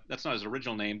that's not his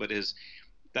original name, but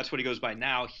that's what he goes by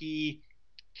now. He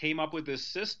came up with this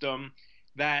system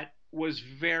that was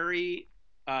very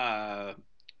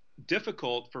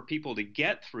difficult for people to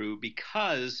get through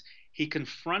because he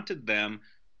confronted them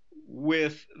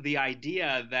with the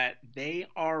idea that they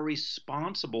are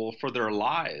responsible for their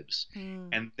lives,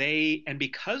 and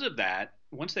because of that,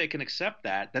 once they can accept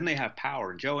that, then they have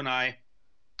power. And Joe and I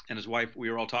and his wife, we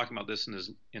were all talking about this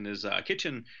in his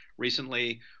kitchen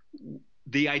recently.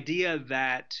 The idea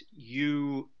that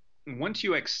once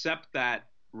you accept that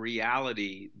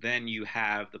reality, then you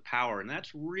have the power, and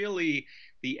that's really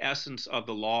the essence of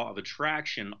the law of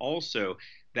attraction. Also,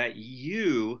 that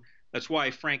you That's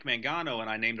why Frank Mangano and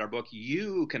I named our book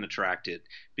You Can Attract It,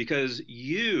 because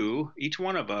you, each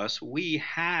one of us, we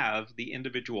have the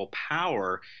individual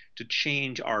power to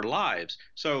change our lives.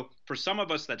 So for some of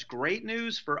us, that's great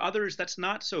news. For others, that's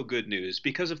not so good news,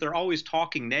 because if they're always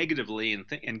talking negatively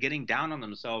and getting down on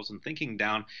themselves and thinking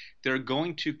down, they're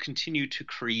going to continue to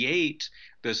create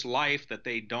this life that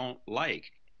they don't like,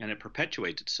 and it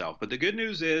perpetuates itself. But the good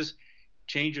news is,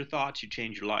 change your thoughts, you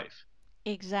change your life.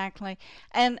 Exactly.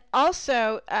 And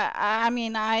also, I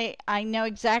mean, I know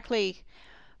exactly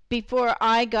before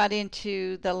I got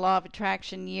into the law of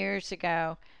attraction years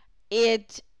ago,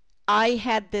 it I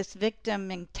had this victim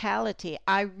mentality.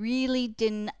 I really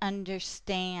didn't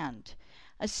understand.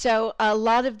 So a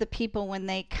lot of the people when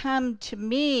they come to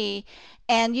me,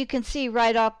 and you can see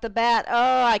right off the bat,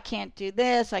 oh, I can't do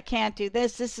this, I can't do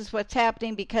this, this is what's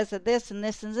happening because of this and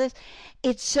this and this.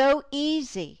 It's so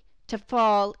easy to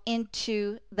fall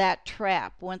into that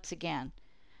trap once again.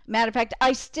 Matter of fact,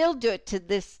 I still do it to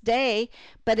this day,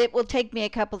 but it will take me a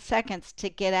couple seconds to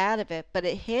get out of it, but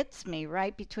it hits me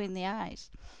right between the eyes.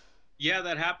 Yeah,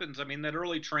 that happens. I mean, that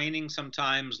early training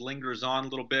sometimes lingers on a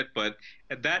little bit, but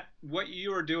that what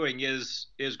you are doing is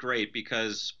great,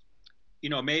 because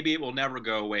maybe it will never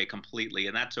go away completely,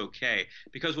 and that's okay,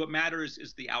 because what matters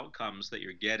is the outcomes that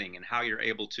you're getting and how you're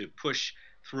able to push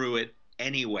through it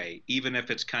anyway, even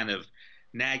if it's kind of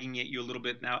nagging at you a little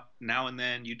bit now and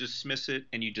then. You dismiss it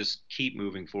and you just keep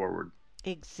moving forward.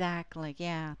 Exactly.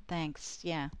 Yeah. Thanks.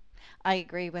 Yeah. I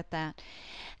agree with that.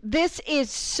 This is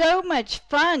so much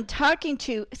fun talking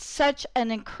to such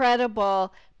an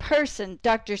incredible person,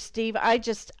 Dr. Steve. I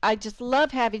just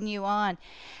love having you on.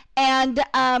 And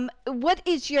what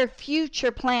is your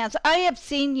future plans? I have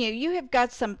seen you. You have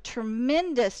got some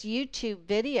tremendous YouTube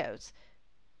videos.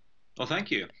 Well,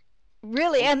 thank you.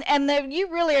 Really, and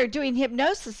you really are doing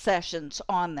hypnosis sessions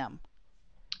on them.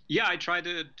 Yeah, I try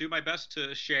to do my best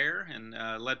to share and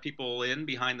let people in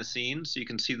behind the scenes so you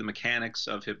can see the mechanics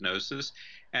of hypnosis.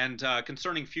 And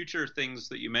concerning future things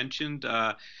that you mentioned,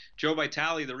 Joe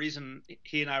Vitale, the reason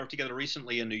he and I were together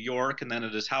recently in New York and then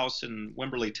at his house in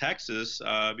Wimberley, Texas,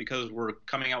 because we're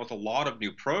coming out with a lot of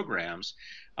new programs.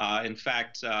 In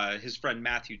fact, his friend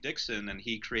Matthew Dixon and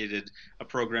he created a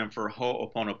program for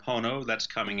Ho'oponopono that's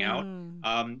coming out.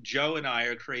 Mm. Joe and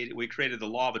I we created the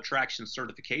Law of Attraction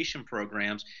certification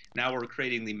programs. Now we're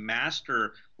creating the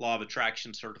Master Law of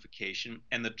Attraction certification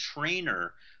and the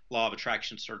Trainer Law of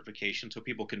Attraction certification, so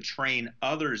people can train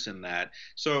others in that.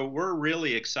 So we're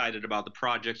really excited about the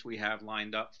projects we have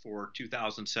lined up for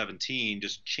 2017,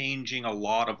 just changing a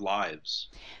lot of lives.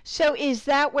 So is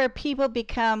that where people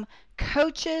become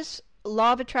coaches,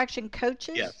 law of attraction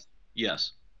coaches? Yes.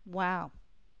 Yes. Wow.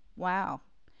 Wow.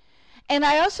 And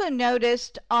I also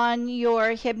noticed on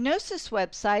your hypnosis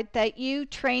website that you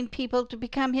train people to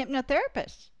become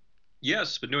hypnotherapists.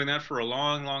 Yes, been doing that for a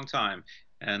long, long time,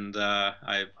 and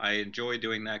I enjoy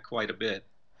doing that quite a bit.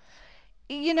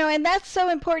 And that's so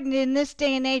important in this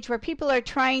day and age where people are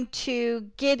trying to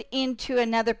get into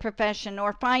another profession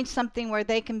or find something where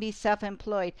they can be self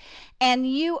employed. And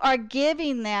you are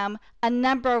giving them a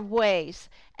number of ways.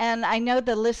 And I know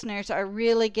the listeners are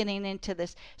really getting into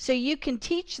this. So you can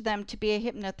teach them to be a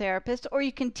hypnotherapist or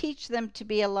you can teach them to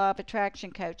be a law of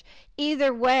attraction coach.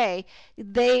 Either way,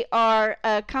 they are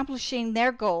accomplishing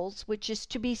their goals, which is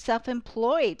to be self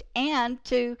employed and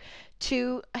to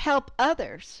help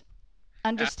others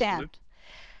understand.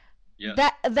 Absolutely.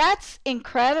 Yes. That's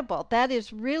incredible. That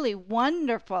is really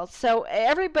wonderful. So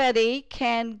everybody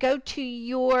can go to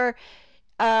your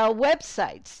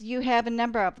websites. You have a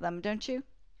number of them, don't you?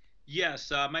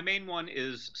 Yes, my main one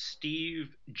is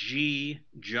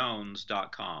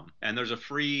stevegjones.com. And there's a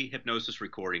free hypnosis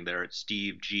recording there at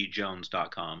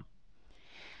stevegjones.com.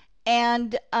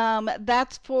 And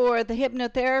that's for the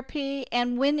hypnotherapy.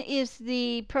 And when is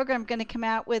the program going to come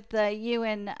out with you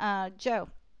and Joe?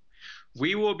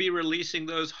 We will be releasing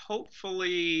those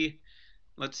hopefully.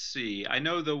 Let's see. I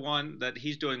know the one that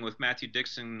he's doing with Matthew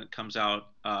Dixon comes out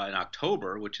in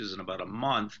October, which is in about a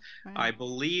month. Right. I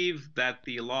believe that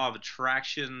the Law of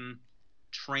Attraction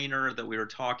trainer that we were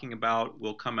talking about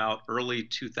will come out early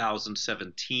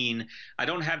 2017. I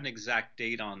don't have an exact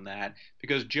date on that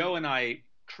because Joe and I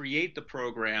create the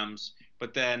programs,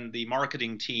 but then the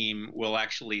marketing team will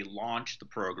actually launch the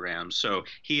program. So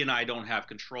he and I don't have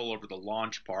control over the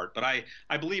launch part. But I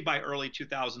believe by early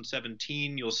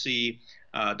 2017, you'll see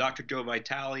Dr. Joe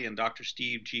Vitale and Dr.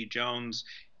 Steve G. Jones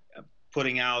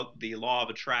putting out the Law of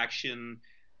Attraction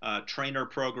trainer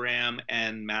program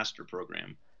and master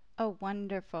program. Oh,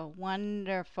 wonderful,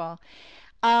 wonderful.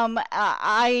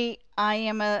 I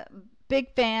am a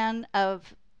big fan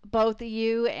of both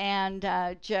you and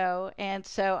Joe. And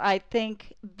so I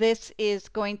think this is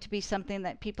going to be something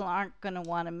that people aren't going to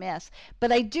want to miss.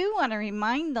 But I do want to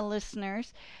remind the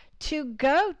listeners to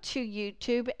go to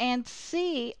YouTube and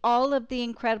see all of the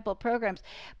incredible programs.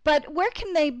 But where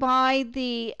can they buy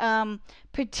the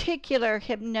particular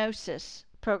hypnosis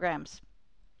programs?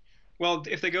 Well,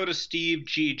 if they go to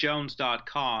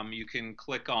stevegjones.com, you can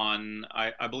click on,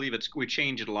 I believe we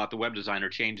change it a lot. The web designer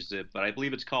changes it, but I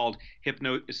believe it's called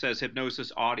it says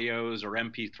hypnosis audios or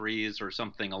MP3s or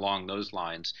something along those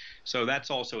lines. So that's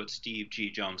also at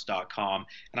stevegjones.com.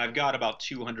 And I've got about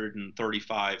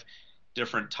 235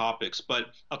 different topics. But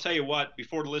I'll tell you what,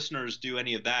 before the listeners do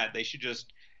any of that, they should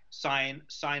just sign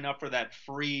up for that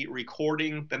free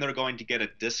recording. Then they're going to get a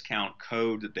discount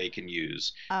code that they can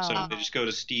use. So they just go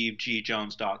to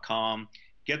stevegjones.com,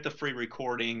 get the free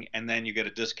recording, and then you get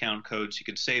a discount code so you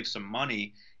can save some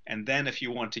money. And then if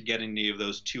you want to get any of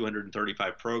those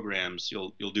 235 programs,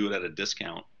 you'll do it at a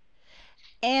discount.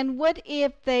 And what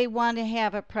if they want to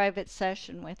have a private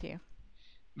session with you?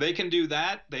 They can do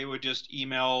that. They would just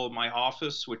email my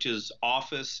office, which is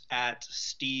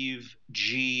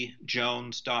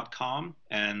office@stevegjones.com,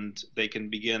 and they can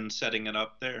begin setting it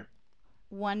up there.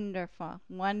 Wonderful,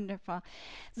 wonderful.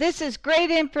 This is great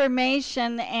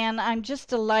information, and I'm just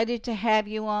delighted to have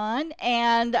you on.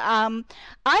 And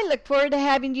I look forward to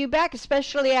having you back,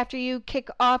 especially after you kick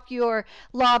off your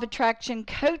Law of Attraction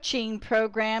coaching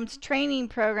programs, training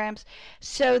programs,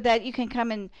 so that you can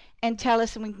come and tell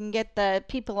us, and we can get the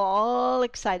people all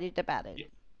excited about it.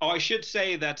 Oh, I should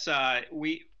say that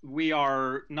we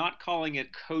are not calling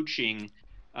it coaching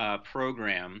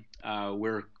program.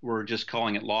 We're just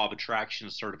calling it Law of Attraction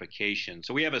certification.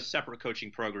 So we have a separate coaching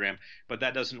program, but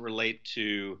that doesn't relate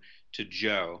to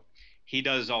Joe. He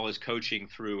does all his coaching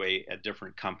through a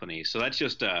different company. So that's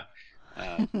just a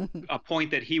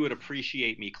point that he would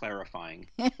appreciate me clarifying.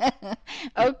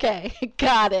 Okay,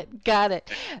 got it.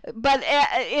 But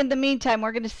in the meantime,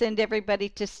 we're going to send everybody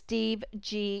to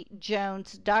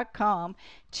stevegjones.com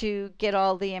to get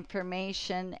all the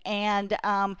information and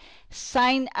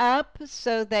sign up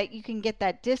so that you can get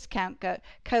that discount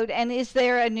code. And is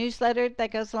there a newsletter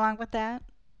that goes along with that?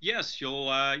 Yes,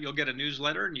 you'll get a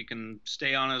newsletter, and you can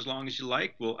stay on as long as you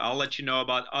like. I'll let you know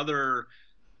about other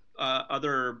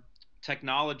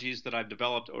technologies that I've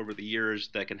developed over the years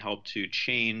that can help to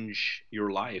change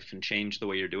your life and change the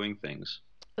way you're doing things.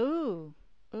 Ooh,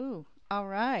 all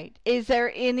right. Is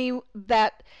there any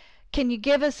that, can you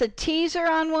give us a teaser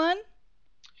on one?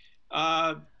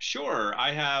 Sure.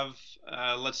 I have,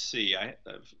 let's see,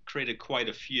 I've created quite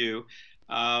a few.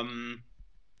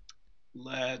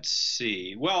 Let's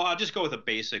see. Well, I'll just go with a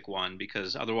basic one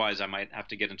because otherwise I might have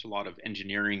to get into a lot of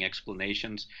engineering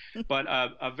explanations. But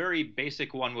a very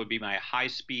basic one would be my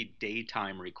high-speed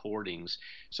daytime recordings.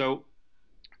 So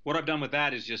what I've done with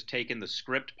that is just taken the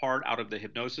script part out of the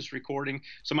hypnosis recording.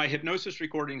 So my hypnosis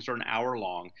recordings are an hour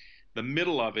long. The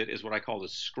middle of it is what I call the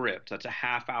script. That's a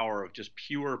half hour of just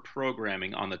pure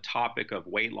programming on the topic of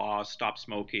weight loss, stop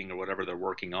smoking, or whatever they're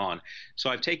working on. So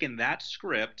I've taken that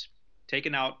script,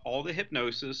 taken out all the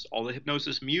hypnosis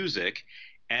music,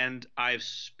 and I've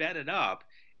sped it up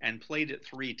and played it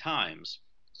 3 times.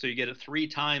 So you get it 3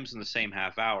 times in the same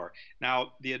half hour.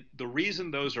 Now, the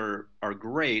reason those are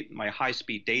great, my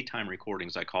high-speed daytime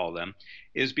recordings, I call them,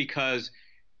 is because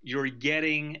you're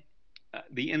getting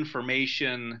the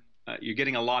information, you're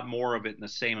getting a lot more of it in the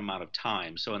same amount of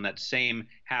time. So in that same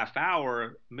half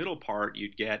hour middle part you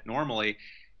get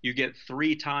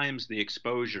 3 times the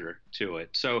exposure to it.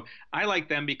 So I like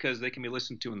them because they can be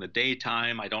listened to in the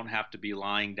daytime. I don't have to be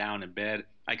lying down in bed.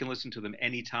 I can listen to them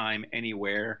anytime,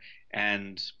 anywhere,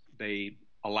 and they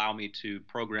allow me to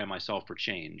program myself for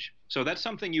change. So that's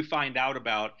something you find out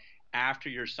about after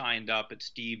you're signed up at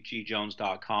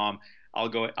stevegjones.com.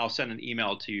 I'll send an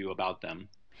email to you about them.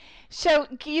 So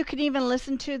you can even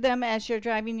listen to them as you're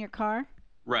driving your car?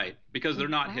 Right, because they're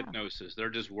not hypnosis. They're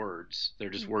just words. They're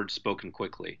just words spoken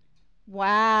quickly.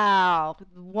 Wow,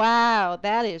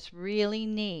 that is really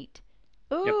neat.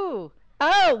 Ooh. Yep.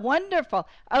 Oh, wonderful.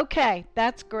 Okay,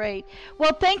 that's great.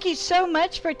 Well, thank you so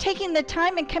much for taking the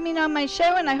time and coming on my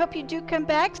show, and I hope you do come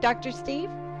back, Dr. Steve.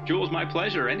 Jules, my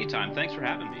pleasure. Anytime. Thanks for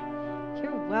having me.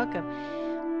 You're welcome.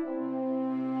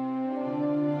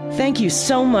 Thank you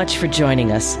so much for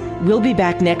joining us. We'll be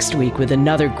back next week with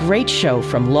another great show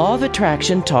from Law of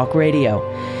Attraction Talk Radio.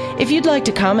 If you'd like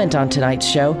to comment on tonight's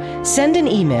show, send an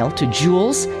email to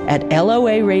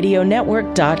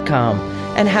jules@loaradionetwork.com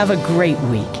and have a great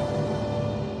week.